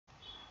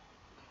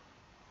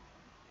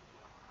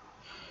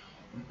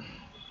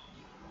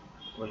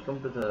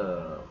Welcome to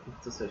the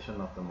fifth session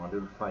of the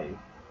module 5.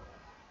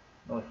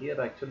 Now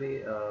here actually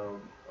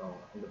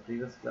in the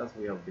previous class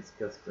we have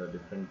discussed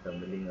different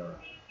milling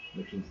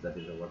machines, that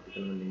is a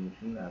vertical milling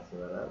machine as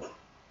well as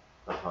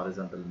the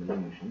horizontal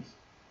milling machines.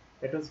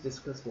 Let us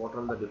discuss what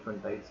all the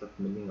different types of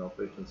milling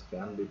operations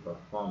can be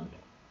performed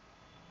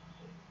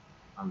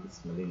on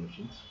these milling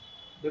machines.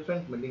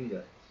 Different milling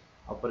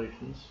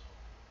operations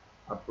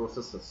or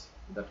processes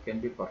that can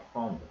be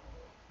performed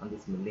on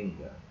these milling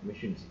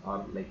machines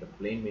are like the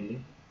plain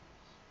milling,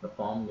 the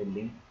palm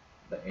milling,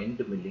 the end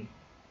milling,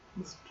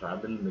 the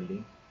straddle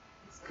milling,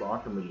 the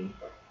slot milling,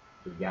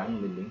 the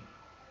gang milling,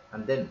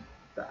 and then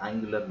the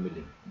angular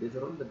milling. These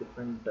are all the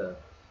different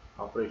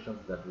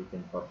operations that we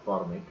can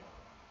perform it.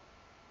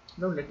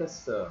 Now let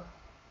us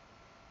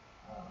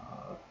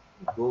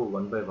go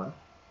one by one.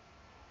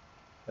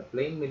 The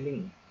plain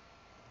milling,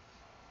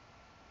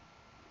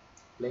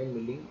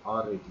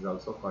 or it is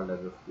also called as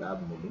a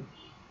slab milling.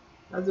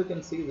 As you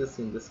can see this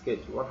in the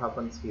sketch, what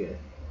happens here?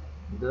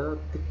 The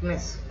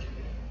thickness.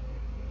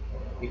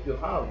 If you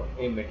have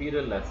a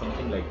material like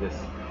something like this,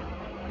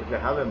 if I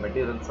have a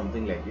material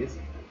something like this,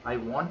 I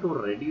want to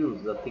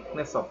reduce the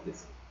thickness of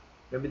this.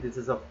 Maybe this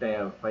is of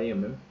 5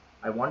 mm.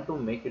 I want to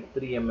make it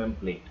 3 mm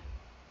plate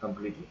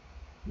completely.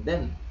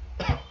 Then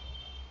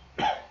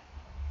I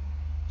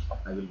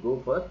will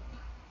go for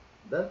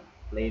the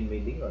plain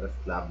milling or a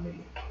slab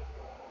milling,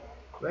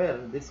 where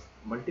this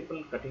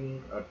multiple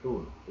cutting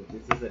tool, if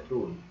this is a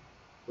tool,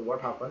 so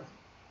what happens?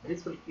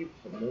 This will keep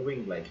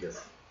moving like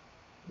this.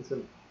 This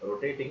will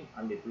rotating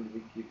and it will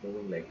be keep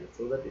moving like this,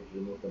 so that it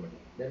removes the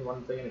material. Then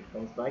once again it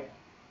comes back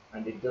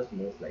and it just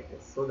moves like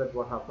this, so that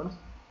what happens,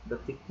 the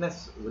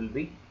thickness will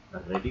be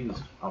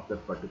reduced of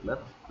that particular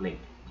plate.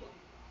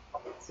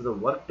 So the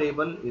work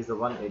table is the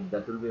one,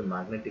 that will be a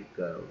magnetic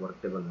work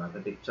table,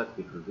 magnetic chuck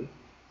it will be,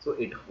 so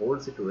it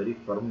holds it very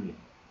firmly,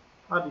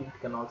 or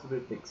it can also be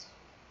fixed.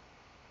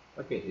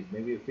 Okay, it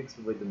may be fixed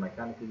with the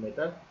mechanical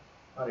method,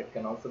 or it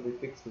can also be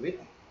fixed with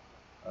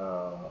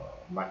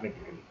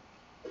magnetically.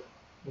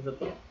 Is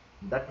okay.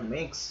 That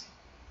makes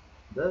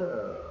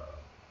the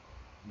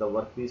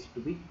workpiece to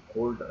be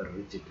hold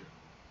rigid.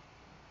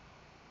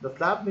 The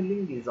slab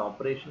milling is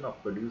operation of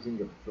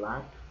producing a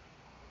flat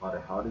or a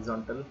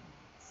horizontal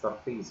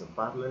surface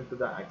parallel to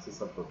the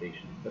axis of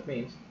rotation. That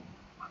means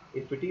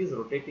if it is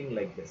rotating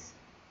like this,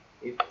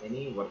 if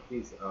any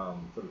workpiece, so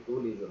the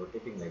tool is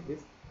rotating like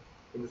this,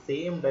 in the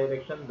same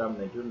direction the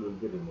material will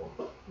be removed.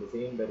 In the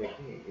same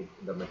direction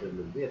the material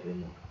will be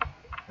removed.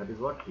 That is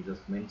what we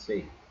just meant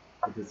say.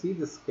 If you see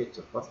the sketch,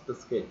 first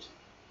sketch,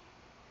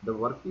 the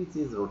workpiece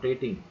is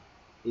rotating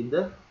in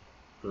the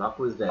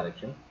clockwise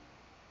direction.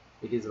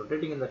 It is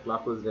rotating in the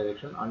clockwise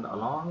direction, and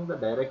along the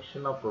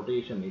direction of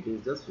rotation it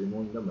is just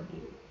removing the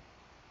material.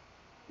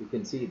 You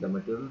can see the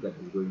material that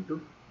is going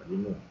to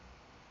remove.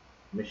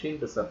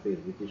 Machined surface,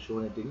 which is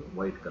shown it in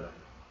white color.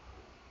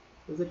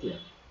 Is it clear?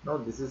 Now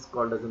this is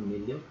called as a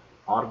milling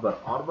arbor.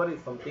 Arbor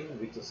is something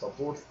which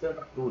supports the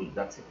tool.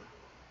 That's it.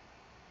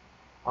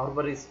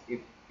 Arbor is,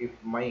 if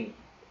my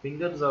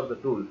fingers are the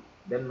tool,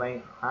 then my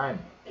hand,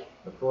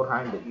 the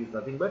forehand, is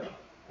nothing but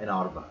an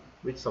arbor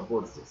which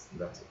supports this.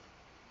 That's it.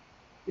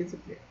 Is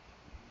it clear?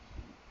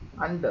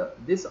 And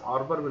this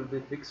arbor will be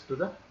fixed to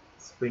the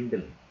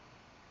spindle.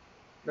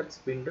 That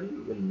spindle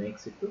will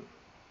makes it to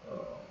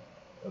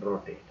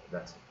rotate.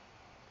 That's it.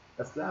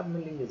 The slab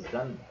milling is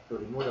done to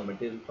remove the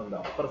material from the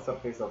upper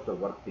surface of the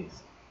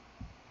workpiece.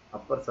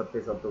 Upper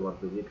surface of the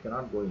workpiece. It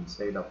cannot go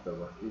inside of the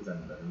workpiece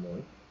and remove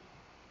it.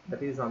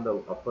 That is on the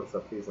upper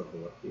surface of the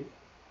workpiece.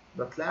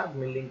 The slab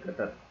milling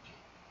cutter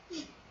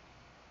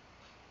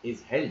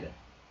is held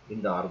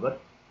in the arbor,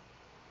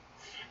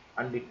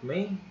 and it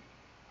may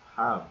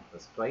have a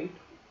straight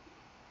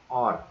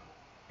or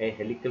a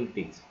helical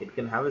teeth. It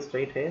can have a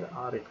straight hair,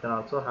 or it can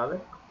also have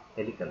a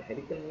helical.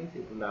 Helical means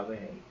it will have a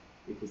hair.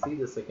 If you see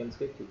the second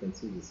sketch, you can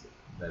see this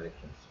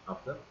directions of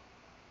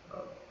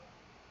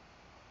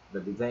the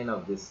design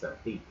of this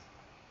teeth.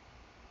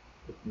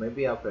 It may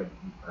be of a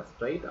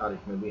straight, or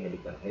it may be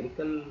helical.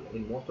 Helical,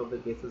 in most of the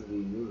cases we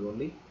use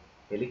only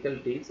helical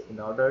teeth in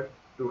order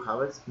to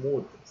have a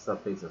smooth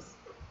surfaces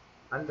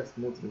and a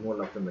smooth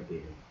removal of the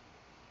material.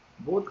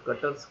 Both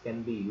cutters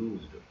can be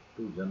used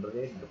to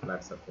generate the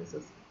flat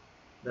surfaces.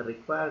 The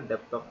required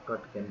depth of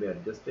cut can be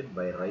adjusted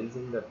by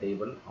raising the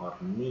table or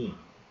knee,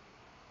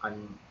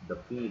 and the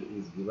feed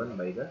is given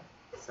by the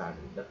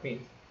saddle. That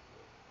means,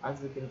 as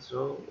we can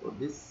show,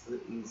 this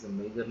is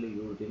majorly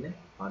used in a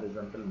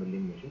horizontal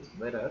milling machines,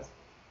 whereas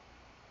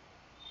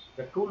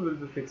the tool will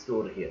be fixed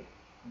over here.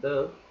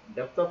 The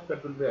depth of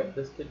cut will be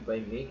adjusted by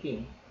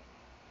moving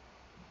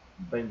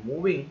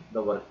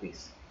the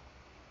workpiece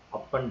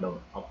up and down,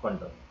 up and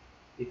down.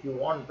 If you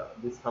want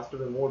this has to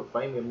be moved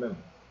 5 mm,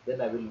 then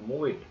I will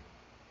move it.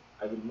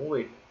 I will move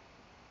it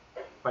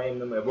 5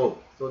 mm above,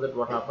 so that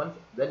what happens,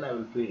 then I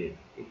will feed it.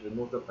 It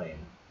removes the 5 mm.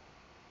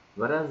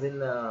 Whereas in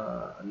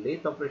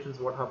lathe operations,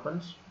 what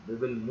happens? We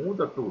will move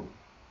the tool.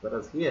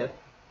 Whereas here,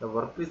 the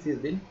workpiece is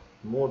been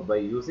moved by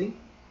using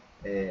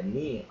a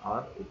knee,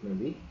 or it may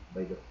be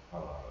by the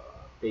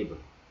table.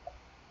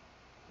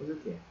 Is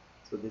it clear?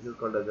 So this is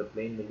called as a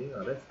plain milling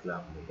or a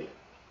slab milling.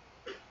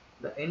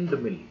 The end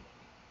milling.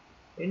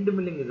 End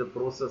milling is a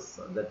process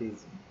that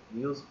is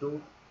used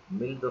to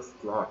mill the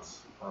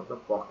slots or the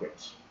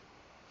pockets.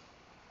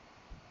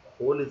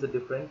 Hole is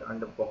different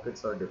and the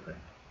pockets are different.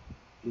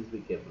 Please be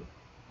careful.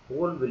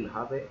 Hole will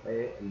have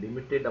a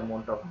limited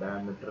amount of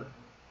diameter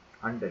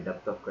and the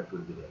depth of cut will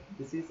be there.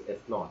 This is a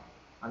slot,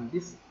 and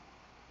this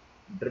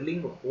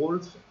drilling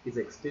holes is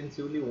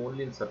extensively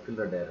only in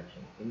circular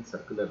direction, in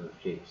circular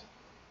shapes,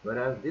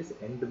 whereas this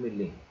end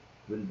milling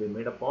will be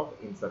made up of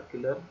in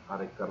circular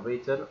or a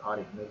curvature or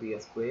it may be a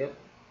square.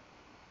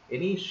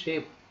 Any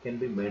shape can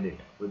be made it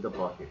with the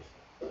pockets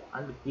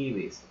and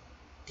keyways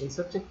in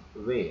such a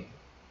way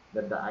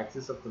that the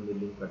axis of the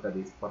milling cutter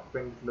is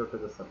perpendicular to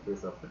the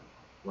surface of the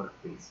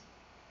workpiece.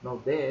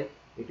 Now there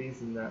it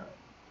is in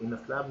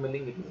a slab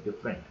milling it is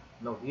different.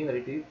 Now here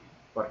it is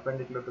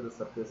perpendicular to the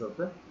surface of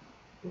the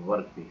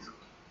workpiece.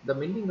 The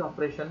milling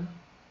operation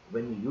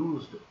when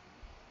used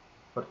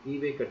for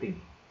keyway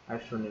cutting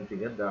as shown in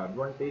figure, the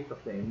advantage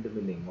of the end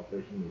milling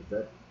operation is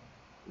that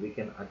we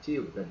can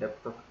achieve the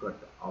depth of cut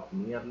of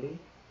nearly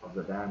of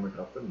the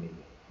diameter of the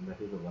milling. That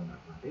is the one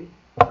advantage,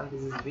 and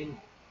this is been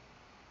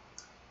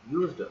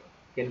used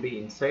can be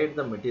inside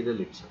the material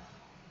itself,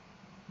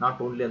 not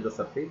only on the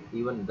surface,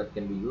 even that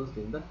can be used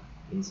in the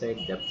inside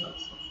depth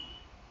also.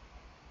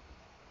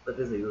 That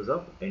is the use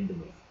of end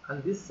mills,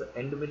 and this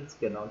end mills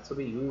can also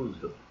be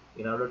used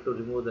in order to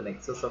remove the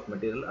excess of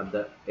material at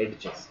the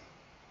edges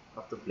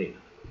of the plate.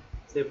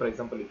 Say for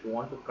example, if you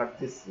want to cut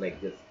this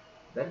like this,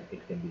 then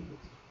it can be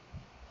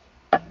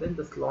used. Then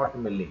the slot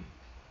milling.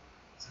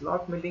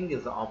 Slot milling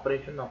is the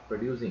operation of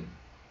producing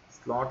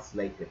slots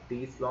like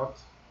T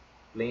slots,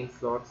 plain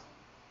slots,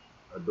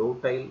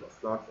 dovetail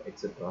slots,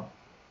 etc.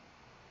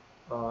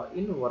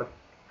 In work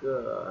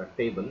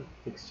table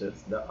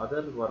fixtures, the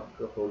other work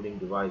holding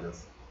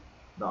devices,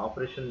 the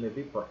operation may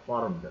be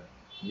performed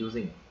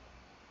using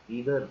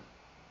either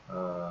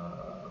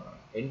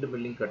end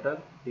milling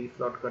cutter, T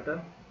slot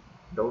cutter,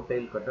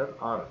 dovetail cutter,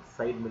 or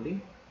side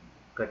milling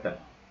cutter.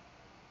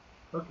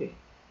 Okay.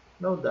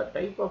 Now the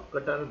type of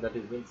cutter that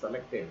is being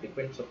selected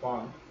depends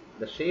upon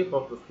the shape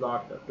of the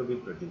slot to be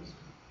produced.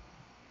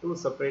 Two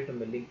separate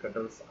milling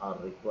cutters are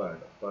required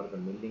for the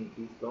milling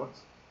key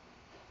slots.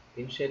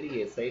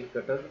 Initially, a side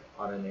cutter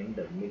or an end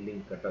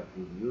milling cutter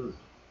is used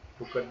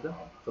to cut the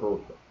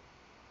throat.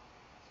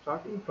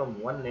 Starting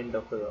from one end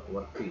of the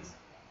workpiece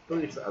to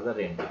its other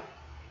end,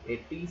 a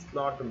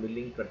T-slot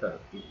milling cutter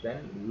is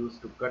then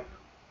used to cut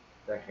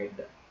the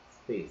head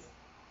space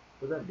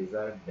to the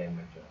desired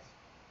dimensions.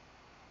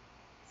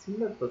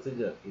 Similar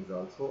procedure is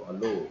also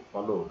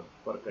followed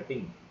for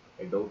cutting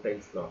a dovetail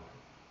slot,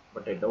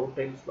 but a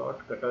dovetail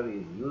slot cutter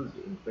is used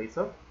in place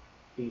of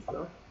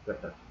T-slot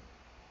cutter.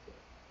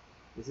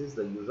 This is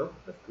the use of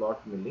the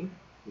slot milling,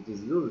 which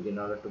is used in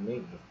order to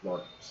make the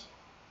slots.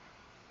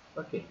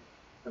 Okay,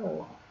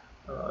 now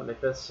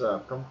let us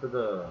come to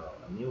the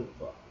new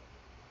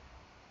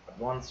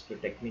advanced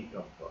technique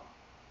of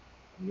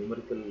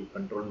numerical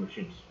control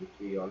machines, which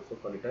we also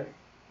call it as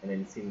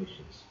NNC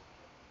machines.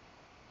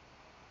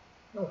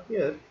 Now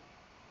here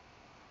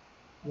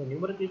the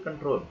numerical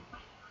control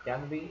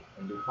can be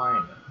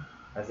defined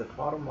as a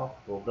form of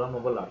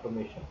programmable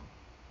automation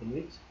in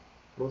which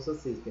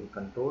process is being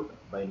controlled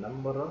by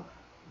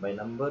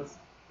numbers,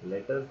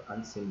 letters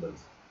and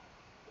symbols.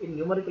 In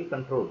numerical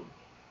control,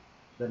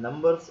 the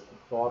numbers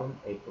form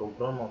a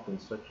program of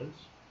instructions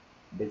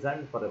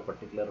designed for a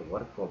particular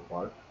work or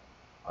part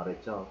or a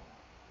job.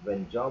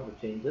 When job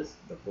changes,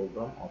 the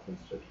program of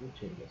instruction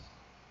changes.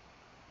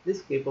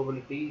 This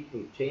capability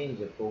to change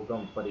a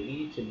program for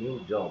each new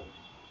job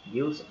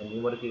gives a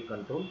numerical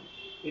control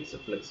its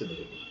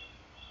flexibility.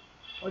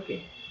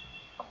 Okay,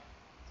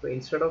 so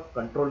instead of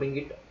controlling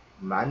it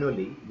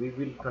manually, we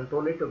will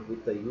control it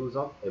with the use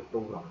of a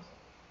programs.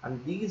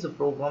 And these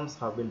programs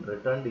have been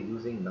returned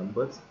using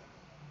numbers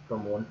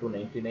from 1 to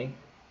 99,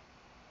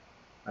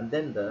 and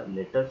then the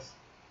letters,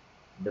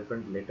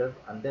 different letters,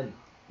 and then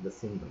the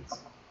symbols.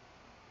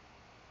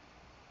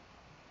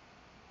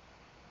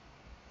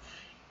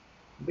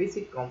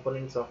 Basic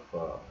components of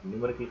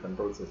numerical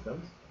control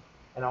systems.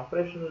 An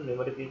operational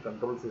numerical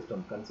control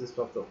system consists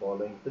of the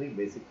following three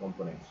basic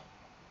components.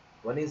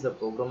 One is the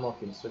program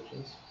of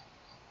instructions.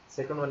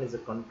 Second one is a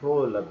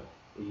controller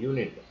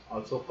unit,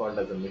 also called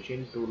as a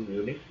machine tool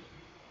unit,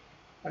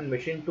 and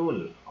machine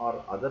tool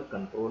or other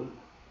control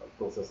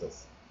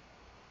processes.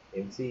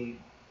 MCU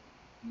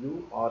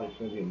or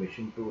it may be a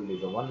machine tool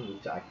is the one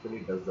which actually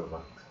does the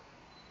work.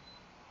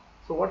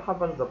 So what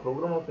happens? The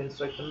program of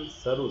instructions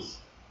serves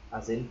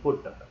as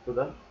input to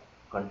the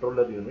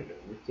controller unit,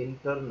 which in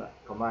turn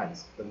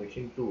commands the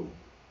machine tool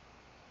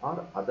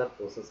or other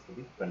process to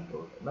be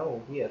controlled. Now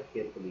here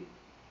carefully,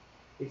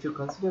 if you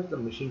consider the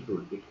machine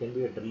tool, it can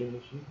be a drilling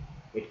machine,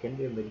 it can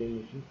be a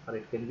milling machine, or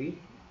it can be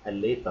a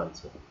lathe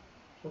also.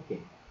 Okay.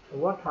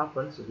 What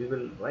happens? We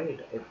will write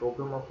a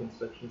program of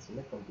instructions in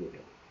a computer,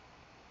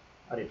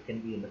 or it can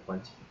be in the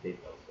punch tape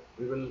also.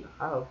 We will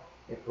have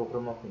a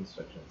program of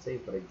instructions. Say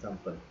for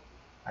example,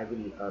 I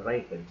will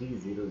write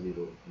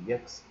G00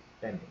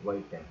 X10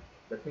 Y10.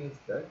 That means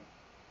that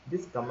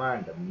this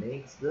command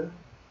makes the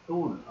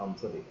tool,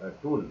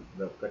 tool,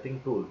 the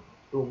cutting tool,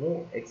 to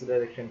move X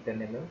direction 10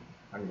 mm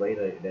and Y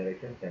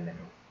direction 10 mm.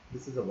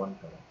 This is a one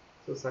command.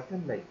 So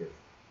second like this,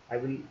 I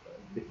will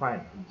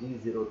define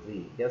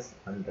G03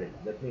 S100.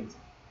 That means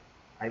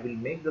I will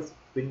make the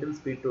spindle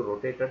speed to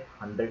rotate at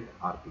 100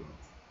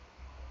 RPMs.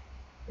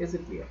 Is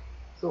it clear?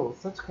 So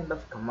such kind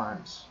of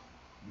commands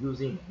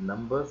using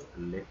numbers,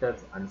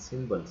 letters and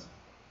symbols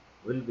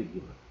will be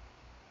given,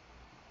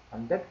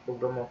 and that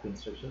program of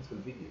instructions will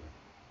be given,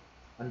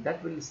 and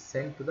that will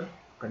send to the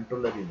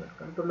controller unit.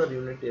 Controller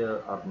unit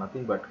are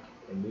nothing but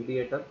a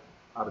mediator,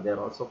 or they are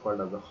also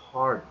called as the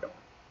heart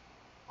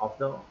of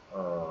the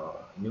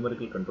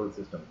numerical control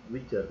system,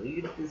 which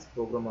reads this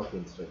program of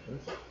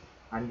instructions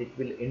and it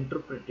will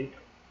interpret it,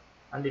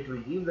 and it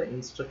will give the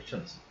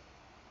instructions.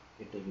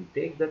 It will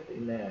take that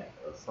in a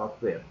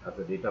software as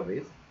a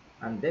database,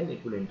 and then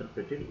it will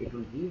interpret it. It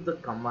will give the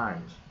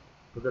commands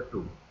to the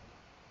tool.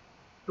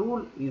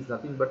 Tool is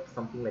nothing but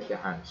something like a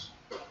hands.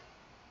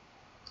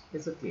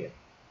 Is it clear?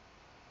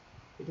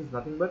 It is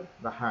nothing but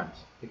the hands.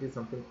 It is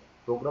something.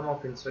 Program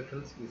of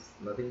instructions is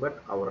nothing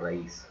but our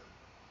eyes.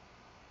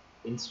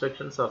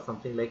 Instructions are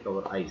something like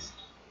our eyes.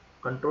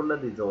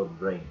 Controller is our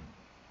brain,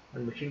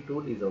 and machine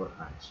tool is our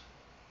hands.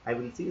 I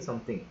will see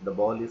something. The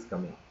ball is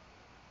coming.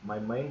 My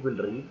mind will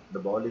read the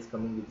ball is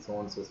coming with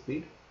so and so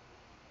speed,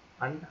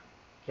 and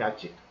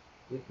catch it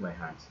with my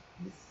hands.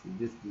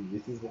 This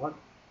is what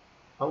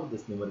how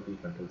this numerical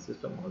control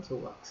system also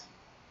works.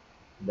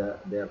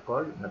 They are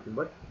called nothing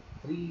but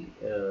three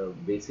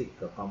basic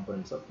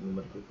components of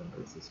numerical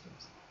control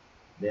systems.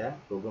 They are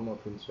program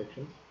of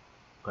instructions,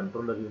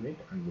 controller unit,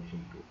 and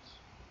machine tools.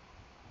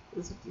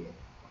 Is it clear?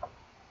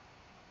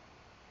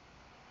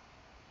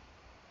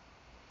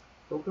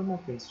 Program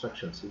of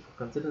instructions. If you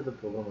consider the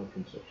program of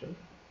instructions,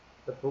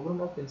 the program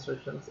of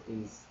instructions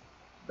is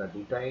the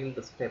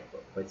detailed step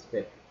by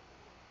step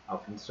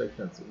of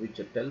instructions which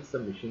tells the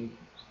machine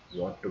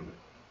what to do.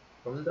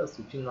 From the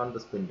switching on the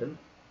spindle,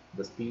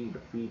 the speed,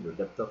 feed,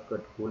 depth of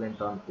cut, coolant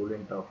on,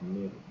 coolant off,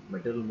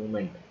 material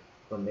movement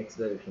from X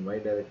direction, Y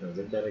direction,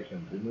 Z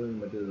direction, removing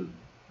material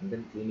and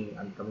then cleaning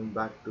and coming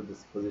back to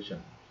this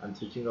position and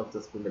switching off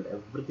the spindle,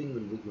 everything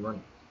will be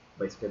given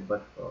by step by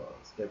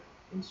step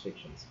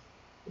instructions.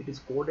 It is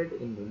coded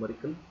in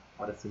numerical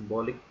or a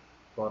symbolic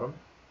form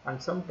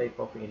and some type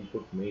of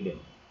input medium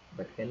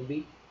that can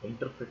be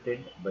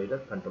interpreted by the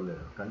control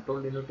unit.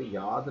 Control unit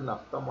ಯಾವ್ದನ್ನ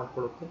ಅರ್ಥ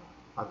ಮಾಡ್ಕೊಳ್ಳುತ್ತೆ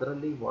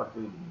ಅದರಲ್ಲಿ what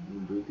we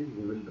will do is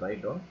we will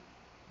write down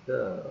the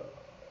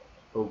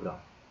program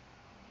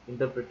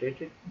interpreted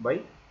by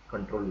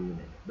control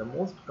unit. The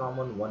most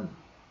common one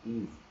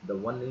is the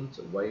 1-inch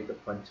wide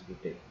punched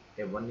tape.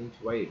 A 1-inch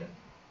wide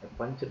a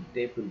punched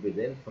tape will be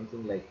there,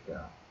 something like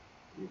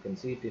you can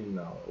see it in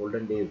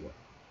olden days,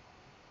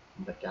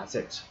 the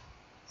cassettes.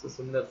 So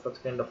similar such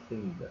kind of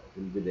thing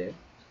will be there.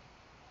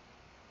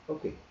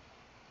 Okay,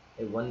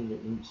 a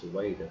 1-inch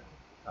wide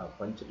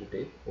punched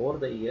tape. Over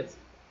the years,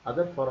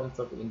 other forms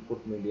of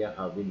input media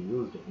have been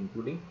used,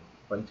 including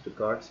punched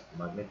cards,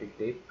 magnetic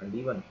tape, and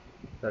even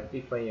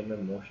 35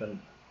 mm motion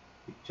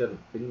picture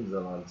films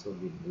are also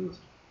been used.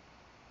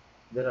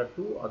 There are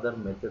two other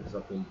methods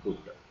of input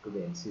to the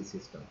NC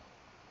system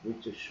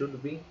which should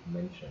be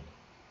mentioned.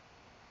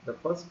 The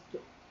first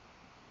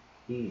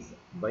is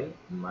by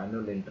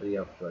manual entry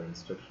of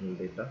instructional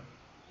data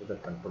to the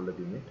controller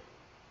unit.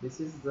 This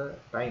is the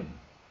time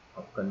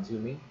of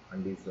consuming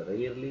and is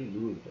rarely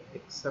used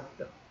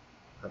except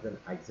as an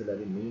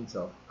auxiliary means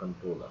of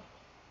controller,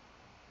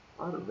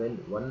 or when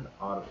one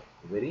or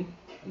very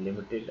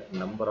limited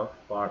number of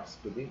parts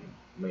to be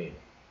made.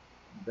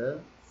 The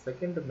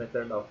second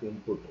method of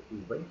input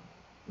is by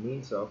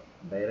means of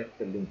direct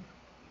link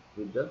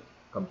with the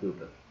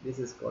computer. This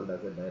is called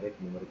as a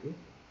direct numerical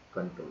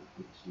control,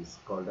 which is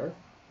called as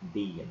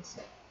DNC.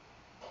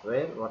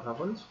 Where what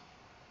happens?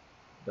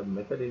 The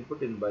method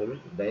input in by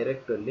which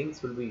direct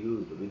links will be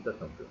used with the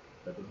computer.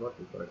 That is what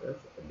we call it as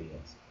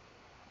DNC.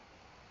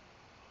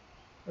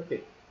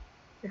 Okay.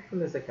 Next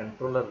one is a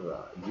controller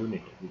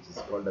unit, which is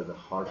called as the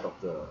heart of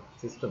the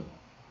system.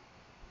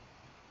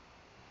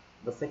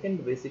 The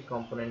second basic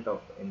component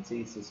of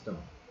NC system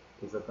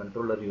is a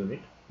controller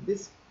unit.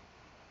 This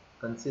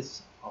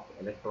consists of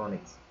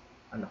electronics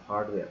and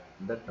hardware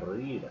that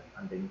read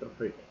and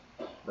interpret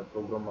the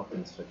program of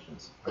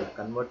instructions and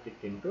convert it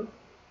into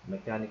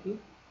mechanical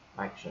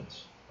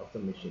actions of the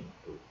machine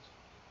tools.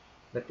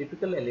 The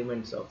typical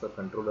elements of the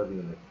controller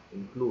unit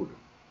include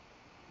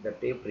the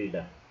tape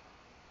reader,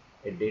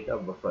 a data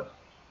buffer,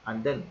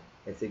 and then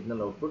a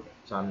signal output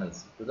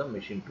channels to the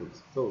machine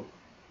tools. So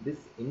this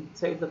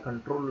inside the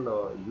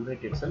control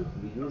unit itself,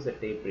 we use a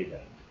tape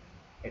reader.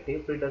 A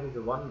tape reader is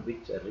the one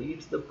which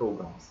reads the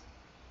programs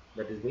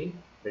that is being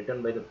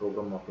written by the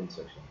program of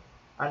instruction,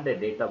 and a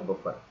data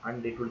buffer,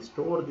 and it will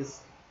store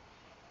this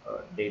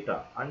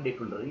data, and it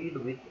will read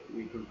with,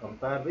 it will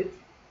compare with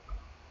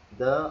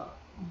the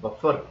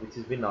buffer which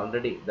has been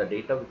already, the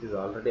data which is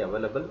already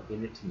available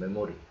in its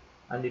memory,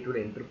 and it will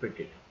interpret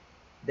it.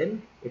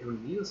 Then it will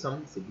give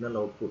some signal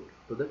output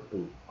to the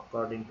tool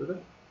according to the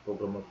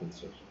program of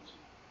instructions.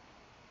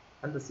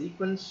 And the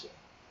sequence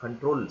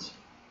controls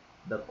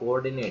the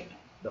coordinate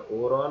the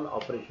overall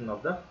operation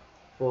of the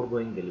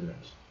foregoing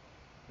elements.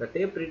 The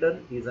tape reader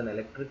is an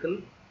electrical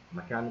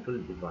mechanical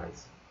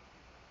device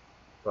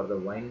for the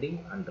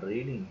winding and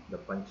reading the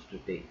punched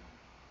tape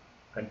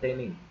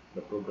containing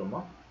the program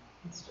of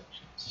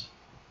instructions.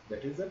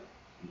 That is the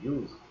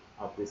use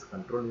of this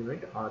control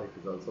unit, or it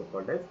is also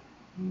called as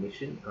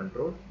machine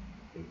control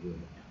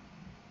unit.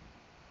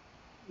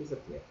 Is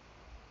it clear?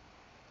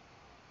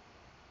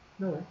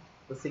 Now,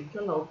 the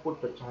signal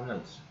output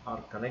channels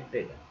are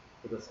connected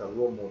to the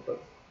servo motors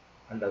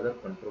and other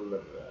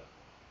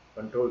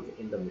controls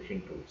in the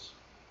machine tools.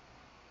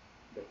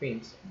 That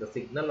means the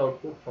signal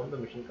output from the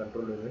machine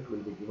control unit will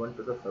be given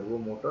to the servo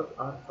motors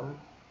or some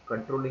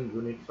controlling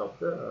units of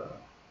the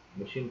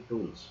machine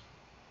tools.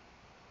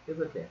 Is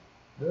it clear?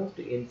 Most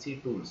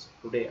NC tools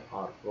today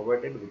are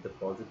provided with the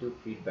positive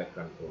feedback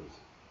controls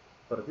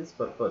for this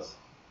purpose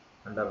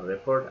and are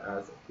referred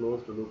as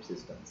closed loop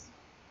systems.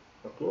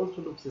 A closed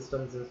loop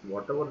systems is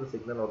whatever the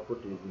signal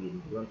output is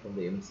being given from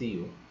the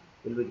MCU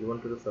will be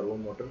given to the servo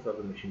motors or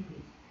the machine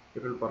tools.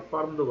 It will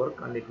perform the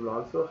work and it will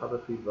also have a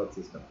feedback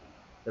system.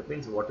 That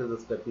means what is the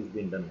step is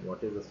being done,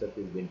 what is the step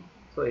is being.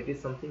 So it is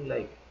something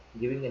like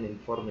giving an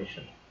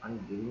information and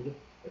giving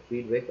a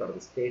feedback or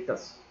the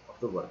status of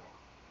the work.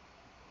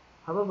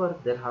 However,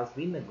 there has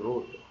been a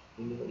growth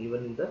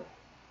even in the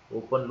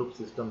open loop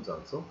systems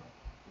also,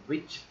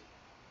 which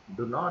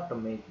do not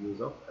make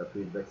use of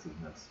feedback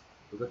signals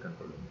to the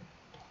control unit.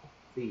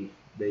 See, if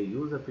they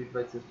use a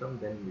feedback system,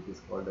 then it is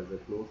called as a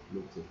closed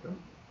loop system.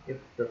 If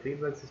the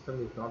feedback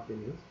system is not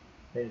being used,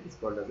 then it is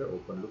called as an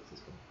open loop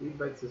system.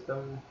 Feedback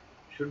system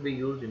should be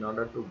used in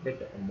order to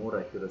get a more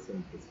accuracy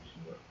and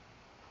precision work.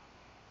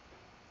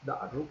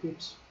 The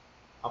advocates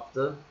of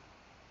the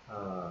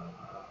uh,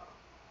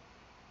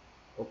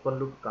 open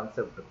loop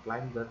concept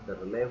claim that the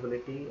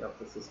reliability of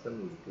the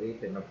system is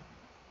great enough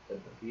that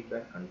the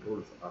feedback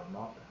controls are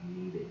not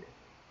needed.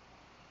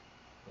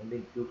 Only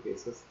in few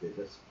cases they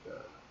just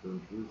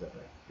don't use that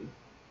actually.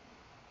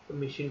 The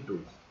machine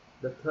tools.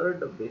 The third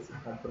basic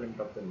component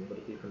of the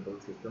numerical control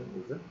system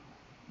is the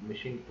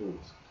machine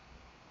tools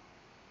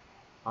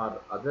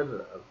or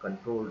other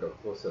controlled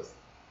process.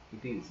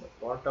 It is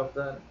a part of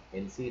the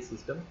NC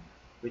system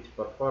which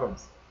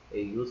performs a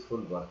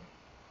useful work.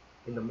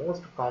 In the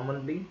most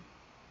common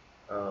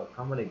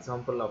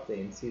example of the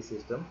NC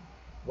system,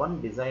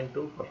 one designed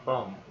to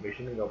perform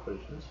machining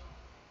operations,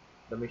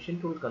 the machine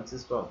tool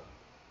consists of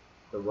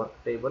the work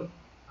table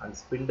and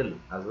spindle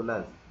as well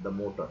as the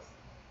motors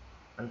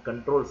and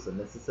controls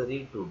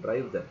necessary to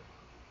drive them.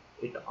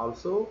 It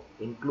also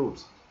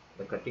includes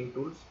the cutting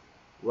tools,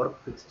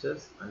 work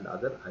fixtures and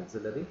other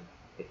auxiliary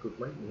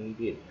equipment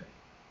needed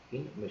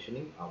in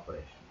machining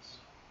operations.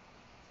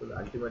 So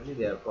ultimately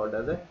they are called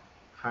as the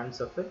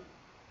hands of a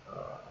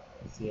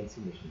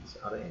CNC machines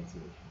or NC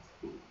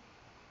machines.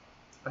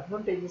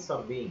 Advantages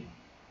are being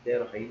they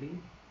are highly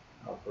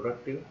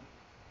productive,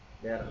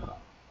 they are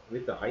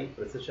with a high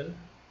precision,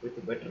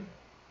 with better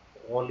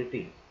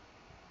quality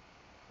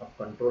of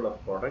control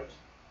of products,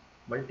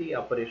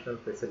 multi-operational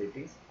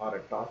facilities or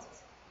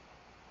tasks,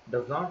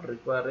 does not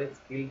require a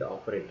skilled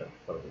operator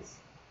for this.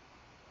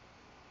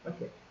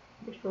 Okay,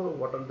 let's know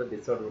what are the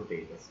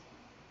disadvantages.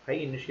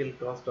 High initial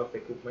cost of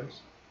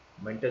equipments,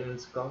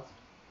 maintenance cost,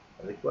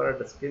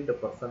 required a skilled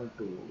person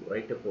to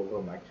write a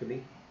program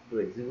actually,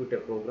 to execute a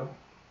program,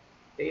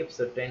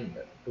 tapes tend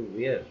to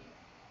wear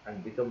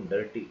and become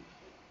dirty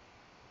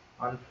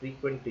on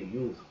frequent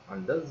use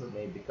and thus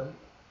may become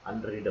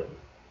unreadable.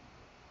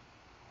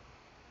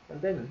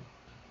 And then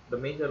the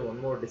major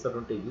one more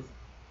disadvantage is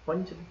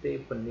punched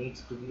tape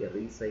needs to be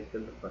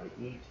recycled for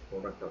each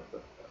product of the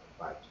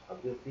batch.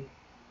 Obviously,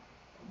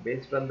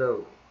 based on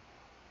the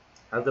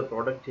as the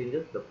product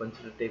changes, the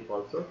punched tape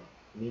also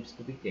needs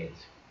to be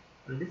changed,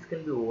 and this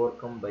can be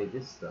overcome by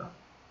this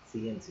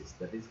CNCs,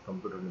 that is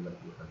computer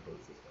numerical control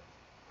system.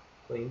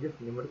 So in this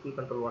numerical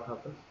control, what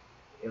happens?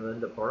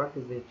 When the product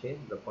is being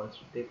changed, the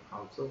punched tape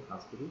also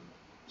has to be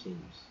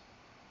changed.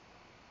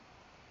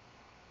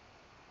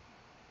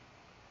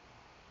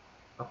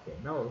 Okay,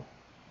 now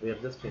we are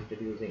just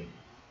introducing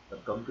the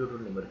computer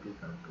numerical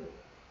control.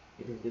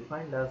 It is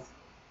defined as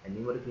a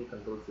numerical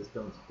control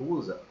system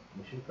whose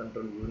machine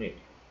control unit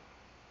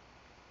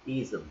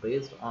is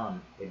based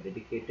on a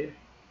dedicated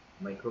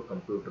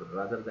microcomputer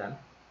rather than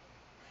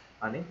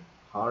on a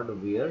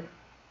hardwired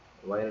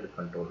wired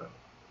controller.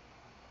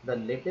 The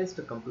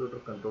latest computer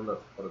controllers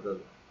for the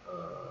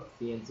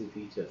CNC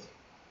features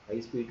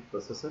high-speed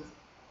processors,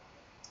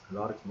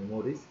 large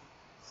memories,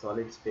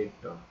 solid-state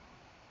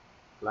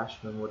flash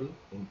memory,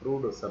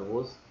 improved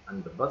servos,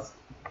 and bus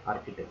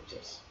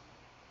architectures.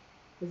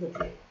 Is it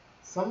clear?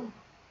 Some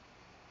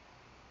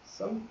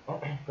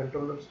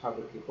controllers have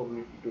the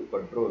capability to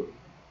control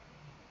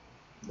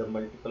the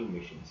multiple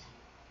machines.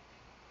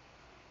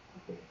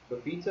 Okay. The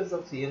features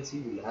of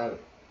CNC will have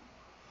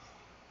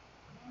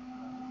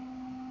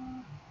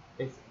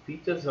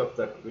features of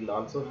that will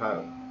also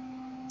have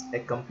A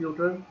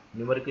computer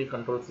numerical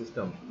control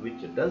system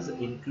which does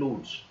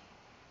includes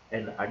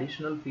and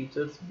additional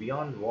features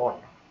beyond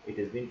what it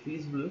has been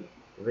feasible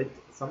with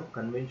some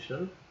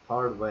conventional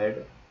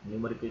hardwired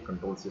numerical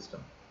control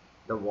system.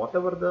 The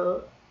whatever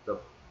the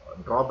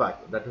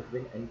drawback that has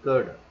been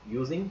incurred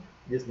using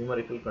this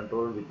numerical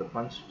control with the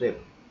punch step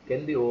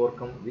can be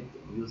overcome with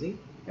using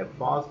a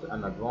fast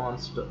and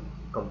advanced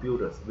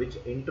computers which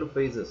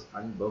interfaces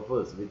and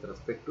buffers with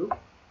respect to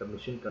the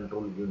machine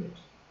control units,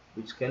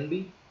 which can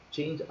be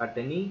changed at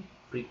any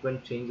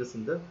frequent changes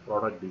in the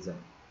product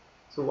design.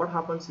 So what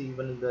happens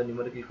even in the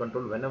numerical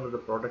control, whenever the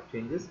product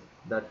changes,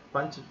 that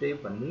punch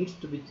tape needs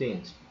to be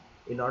changed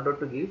in order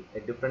to give a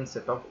different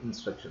set of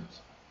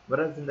instructions.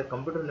 Whereas in the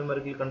computer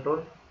numerical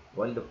control,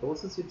 while the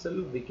process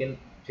itself we can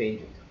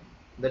change it.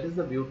 That is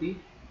the beauty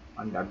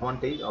and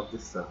advantage of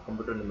this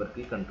computer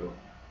numerical control,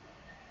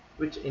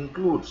 which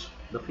includes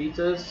the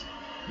features,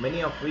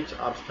 many of which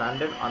are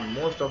standard on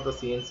most of the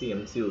CNC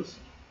MCUs,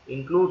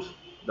 includes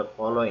the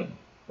following.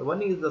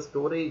 One is the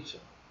storage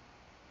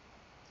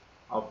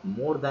of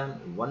more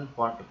than one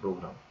part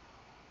program.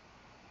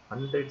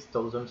 Hundreds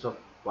thousands of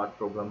part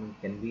programming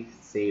can be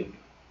saved,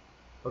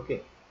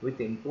 okay, with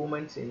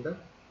improvements in the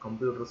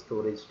computer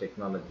storage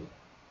technology,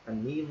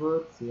 and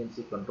newer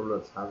CNC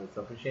controllers have a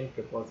sufficient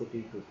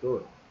capacity to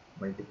store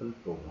multiple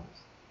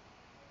programs.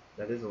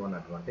 That is one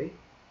advantage.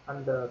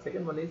 And the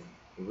second one is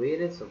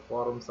various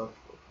forms of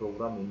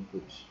program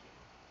inputs,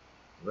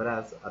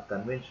 whereas a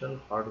conventional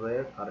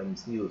hardware or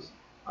MCUs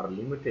are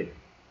limited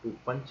to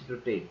punch to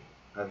tape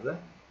as the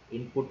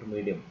input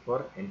medium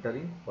for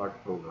entering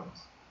part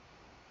programs.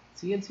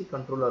 CNC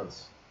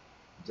controllers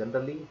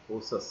generally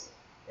possess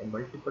a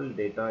multiple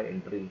data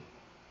entry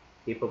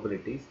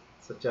capabilities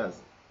such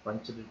as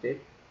punched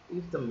tape.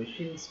 If the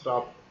machine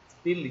stop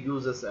still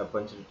uses a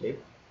punched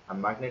tape, a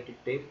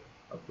magnetic tape,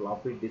 a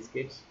floppy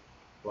diskettes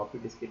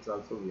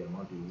also we are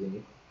not using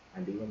it,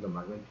 and even the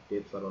magnetic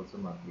tapes are also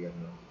not we are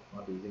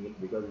not using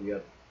it because we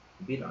are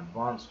been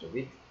advanced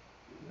with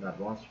an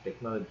advanced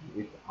technology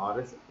with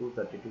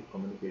RS-232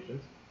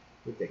 communications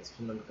with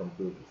external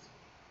computers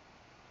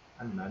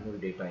and manual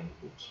data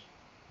inputs.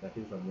 That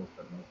is the most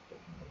advanced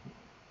technology.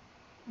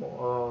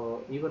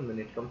 Even when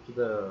it comes to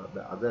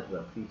the other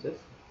features,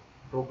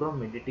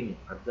 program editing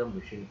at the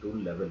machine tool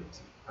level.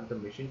 At the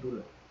machine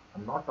tool,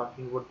 I'm not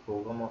talking about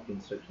program of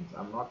instructions.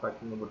 I'm not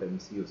talking about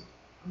MCUs.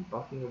 I'm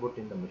talking about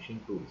in the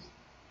machine tools.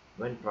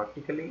 When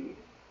practically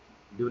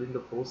during the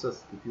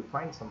process, if you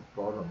find some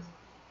problems,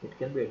 it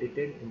can be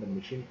edited in the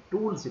machine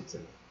tools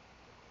itself.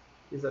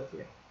 Is that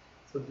clear?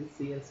 So this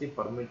CNC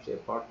permits a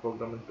part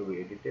programming to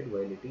be edited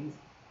while it is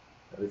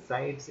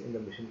resides in the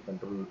machine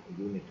control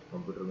unit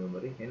computer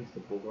memory. Hence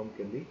the program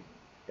can be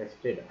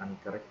tested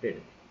and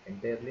corrected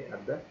entirely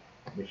at the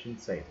machine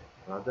side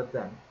rather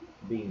than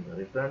being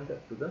returned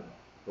to the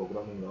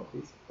programming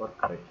office for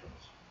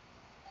corrections.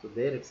 So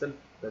there itself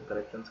the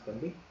corrections can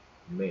be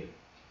made.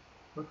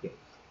 Okay.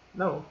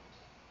 Now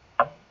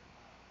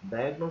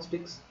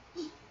diagnostics.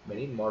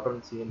 Many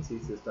modern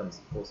CNC systems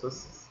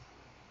possess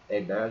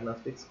a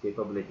diagnostics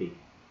capability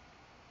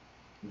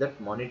that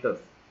monitors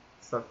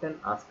certain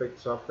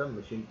aspects of the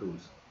machine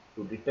tools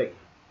to detect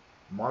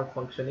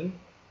malfunctioning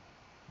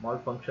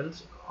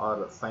malfunctions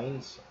or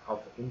signs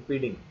of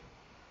impeding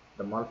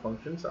the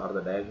malfunctions or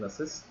the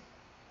diagnosis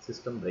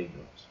system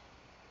breakdowns.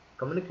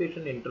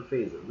 Communication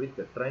interface with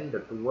the trend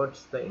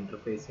towards the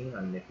interfacing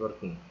and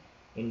networking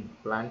in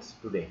plants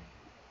today.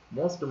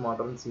 Most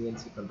modern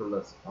CNC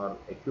controllers are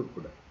equipped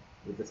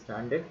with a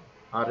standard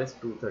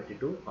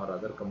RS-232 or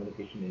other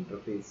communication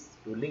interface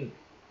to link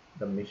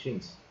the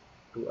machines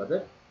to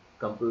other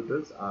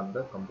computers or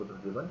the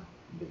computer-driven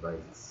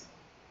devices.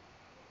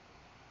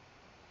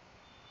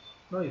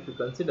 Now, if you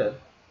consider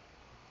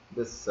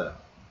this, the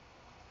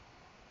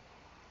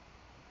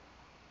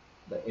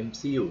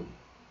MCU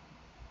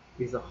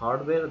is a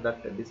hardware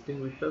that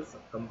distinguishes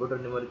computer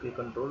numerical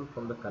control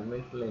from the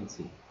conventional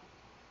MC.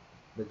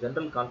 The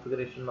general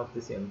configuration of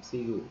this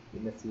MCU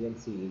in a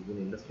CNC is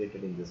been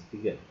illustrated in this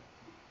figure,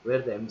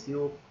 where the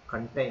MCU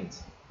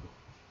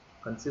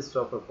consists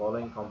of the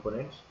following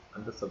components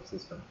and the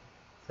subsystem: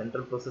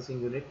 central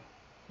processing unit,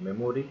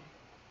 memory,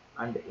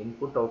 and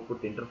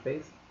input-output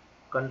interface,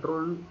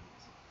 control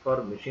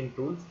for machine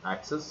tools,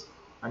 access,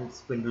 and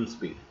spindle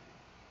speed.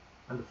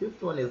 And the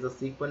fifth one is the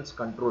sequence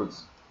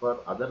controls for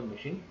other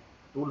machine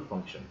tool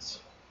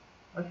functions.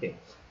 Okay,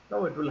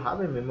 now it will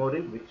have a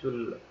memory which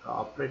will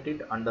operate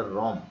it under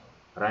ROM,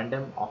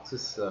 random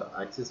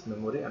access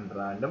memory, and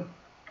random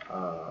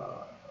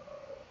uh,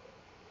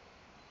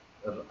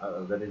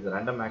 that is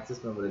random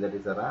access memory, that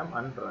is a RAM,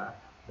 and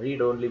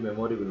read only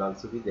memory will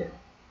also be there.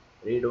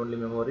 Read only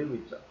memory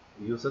which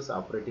uses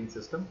operating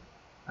system,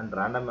 and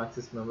random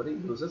access memory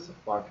uses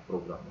part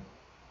programming.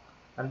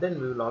 And then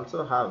we will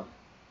also have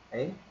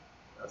a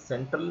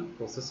central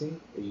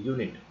processing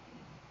unit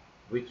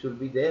which will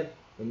be there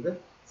in the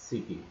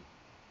CPU.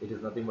 It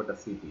is nothing but a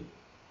CPU,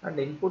 and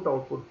input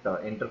output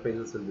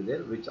interfaces will be there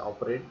which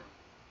operate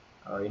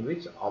in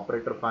which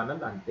operator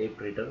panel and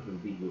tape reader will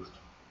be used.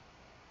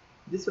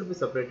 This will be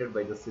separated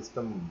by the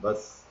system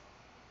bus.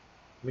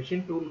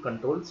 Machine tool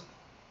controls,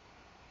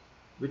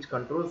 which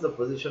controls the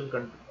position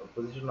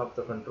of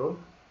the control,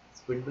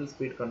 spindle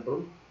speed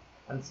control,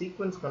 and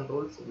sequence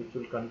controls, which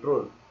will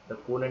control the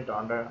coolant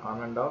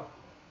on and off,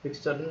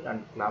 fixturing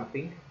and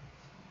clamping,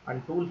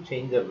 and tool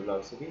changer will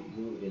also be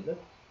used in the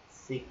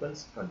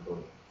sequence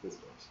control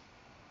systems.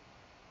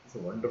 It's a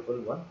wonderful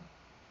one.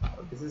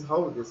 This is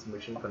how this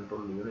machine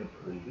control unit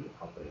will be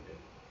operated.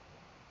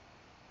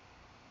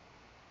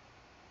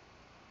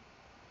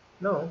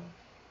 Now,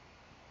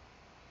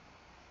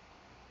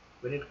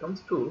 when it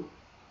comes to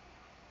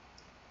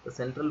the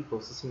central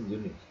processing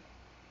unit,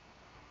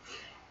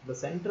 the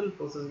central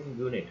processing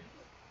unit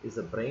is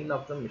the brain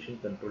of the machine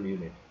control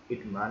unit.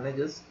 It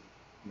manages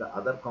the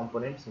other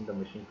components in the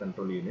machine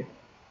control unit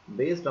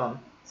based on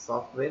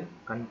software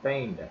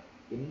contained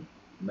in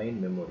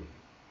main memory.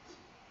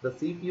 The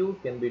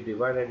CPU can be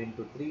divided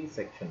into three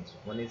sections.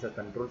 One is a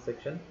control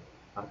section,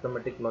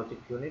 arithmetic logic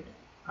unit,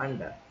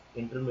 and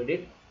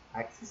intermediate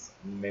access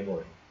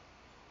memory.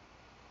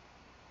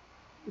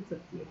 It's a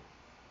clear.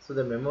 So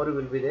the memory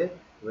will be there,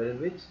 wherein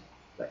which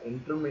the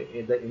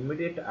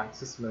immediate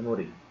access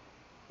memory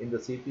in the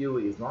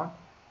CPU is not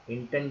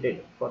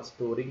intended for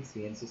storing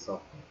CNC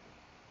software.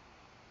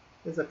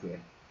 Is that clear?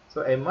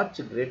 So a much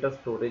greater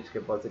storage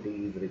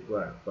capacity is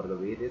required for the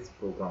various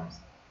programs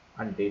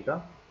and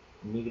data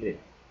needed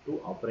to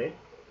operate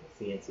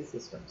CNC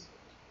systems.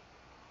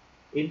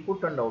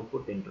 Input and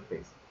output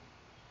interface.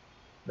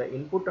 The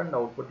input and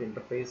output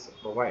interface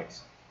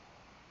provides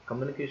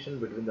communication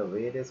between the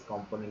various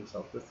components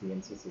of the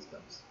CNC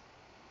systems.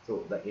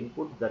 So the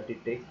input that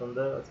it takes from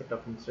the set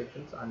of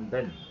instructions, and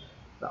then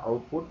the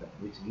output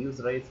which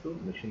gives rise to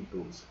machine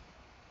tools,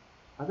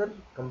 other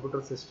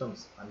computer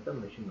systems, and the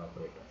machine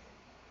operator.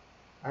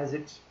 As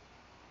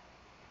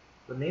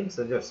the name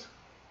suggests,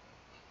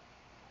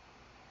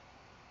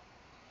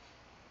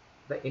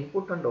 the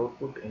input and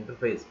output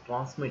interface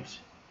transmits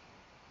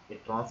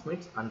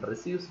and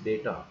receives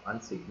data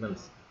and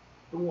signals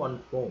to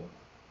and from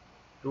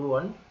to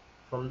and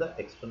from the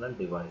external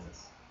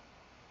devices.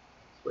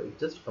 So it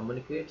just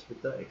communicates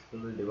with the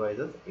external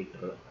devices. It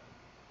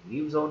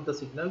gives out the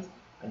signals,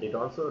 and it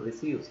also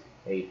receives.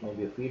 It may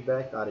be a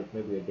feedback or it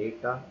may be a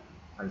data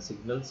and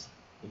signals.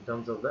 In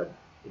terms of that,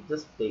 it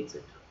just takes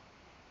it.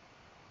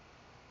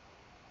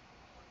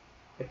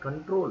 It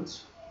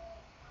controls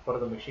for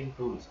the machine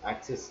tools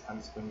axis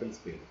and spindle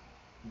speed.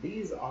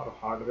 These are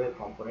hardware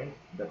components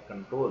that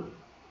control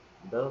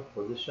the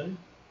position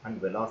and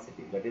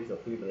velocity, that is the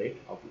feed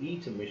rate of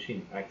each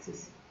machine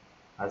axis,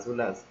 as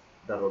well as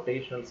the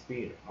rotational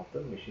speed of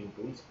the machine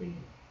tool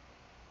spindle.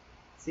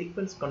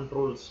 Sequence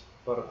controls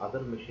for other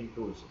machine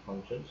tools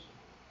functions.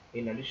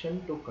 In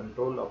addition to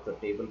control of the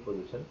table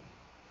position,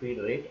 feed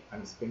rate,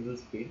 and spindle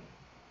speed,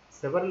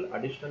 several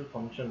additional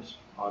functions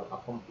are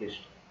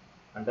accomplished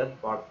under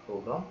part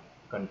program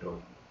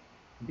control.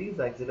 These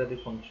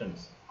auxiliary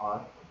functions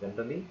are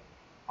generally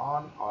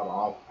on or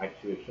off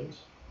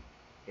actuations,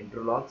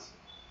 interlocks,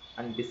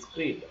 and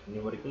discrete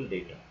numerical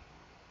data.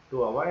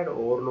 To avoid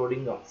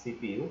overloading of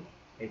CPU,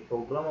 a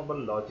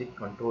programmable logic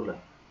controller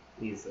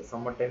is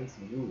sometimes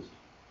used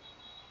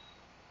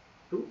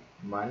to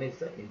manage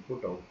the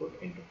input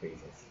output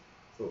interfaces.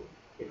 So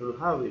it will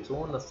have its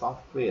own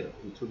software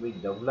which will be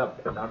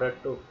developed in order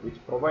to, which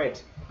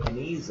provides an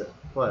ease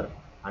for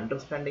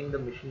understanding the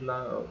machine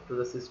to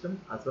the system,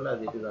 as well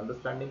as it is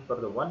understanding for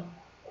the one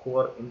who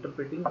are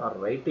interpreting or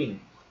writing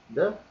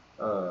uh,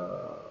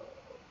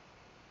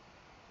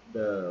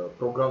 the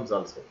programs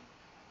also.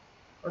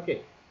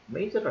 Okay,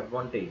 major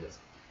advantages.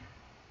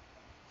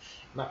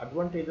 Now,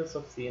 advantages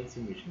of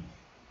CNC machine.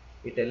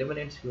 It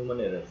eliminates human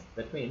errors.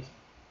 That means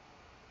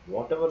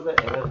whatever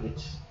the error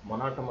which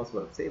monotonous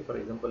work, say for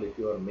example if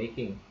you are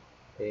making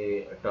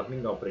a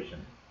turning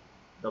operation,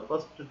 the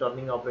first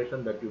turning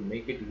operation that you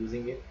make it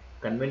using a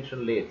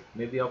conventional lathe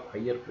may be of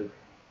higher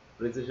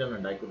precision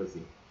and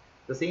accuracy.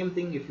 The same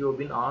thing if you have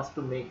been asked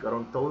to make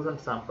around 1000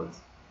 samples,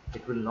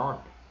 it will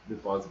not be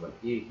possible.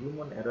 A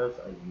human errors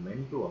are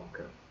meant to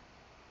occur.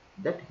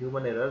 That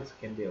human errors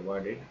can be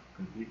avoided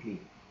completely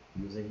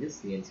using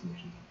this CNC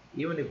machine.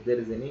 Even if there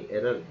is any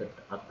error that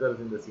occurs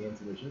in the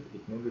CNC machines,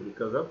 it may be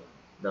because of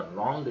the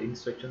wrong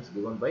instructions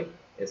given by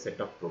a set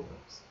of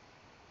programs.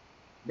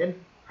 Then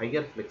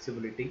higher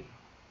flexibility,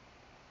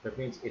 that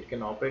means it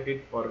can operate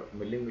it for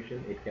milling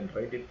machine, it can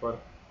write it for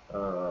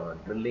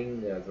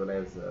drilling as well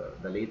as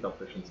the lathe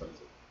operations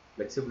also.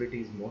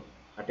 Flexibility is more.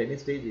 At any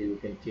stage you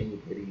can change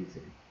it very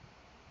easily.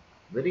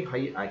 Very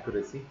high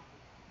accuracy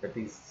that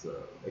is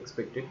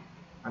expected,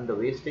 and the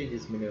wastage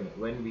is minimum.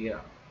 When we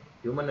are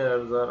human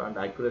errors are and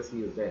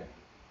accuracy is there,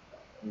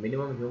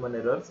 minimum human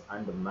errors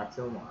and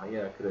maximum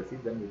higher accuracy,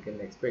 then we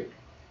can expect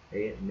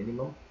a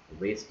minimum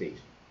wastage,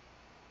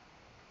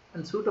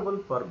 and suitable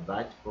for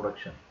batch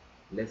production.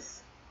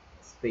 Less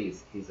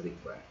space is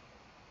required.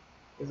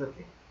 Is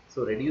okay.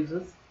 So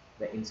reduces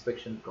the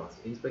inspection cost.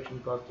 Inspection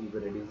cost will be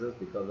reduces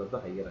because of the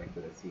higher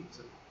accuracy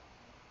itself.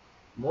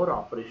 More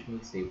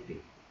operational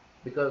safety,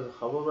 because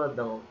however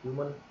the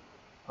human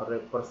or a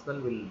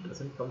personal will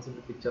doesn't comes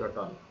into picture at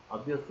all.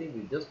 Obviously,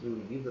 we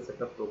will give the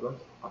set of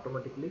programs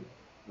automatically.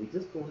 We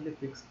just only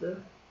fix the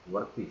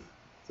workpiece.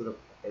 So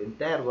the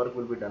entire work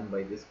will be done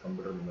by this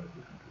computer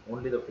numerical control.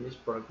 Only the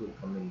finished product will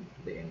come in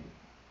to the end.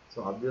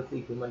 So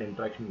obviously, human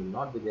interaction will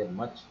not be there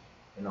much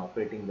in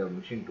operating the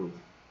machine tools.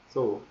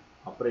 So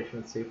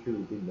operational safety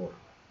will be more.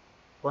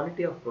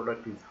 Quality of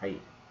product is high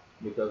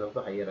because of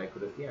the higher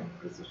accuracy and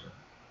precision.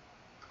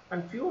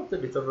 And few of the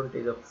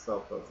disadvantages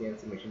of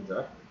CNC machines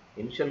are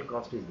initial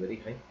cost is very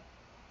high.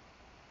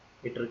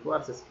 It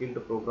requires a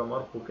skilled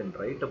programmer who can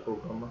write a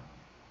program,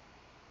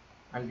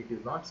 and it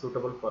is not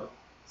suitable for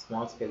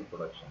small scale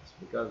productions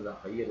because the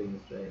higher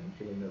initial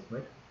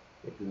investment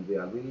it will be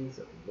always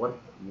worth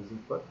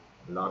using for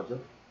larger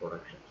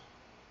productions.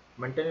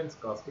 Maintenance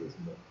cost is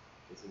more.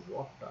 This is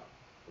what the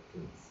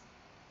thing is.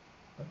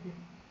 Okay.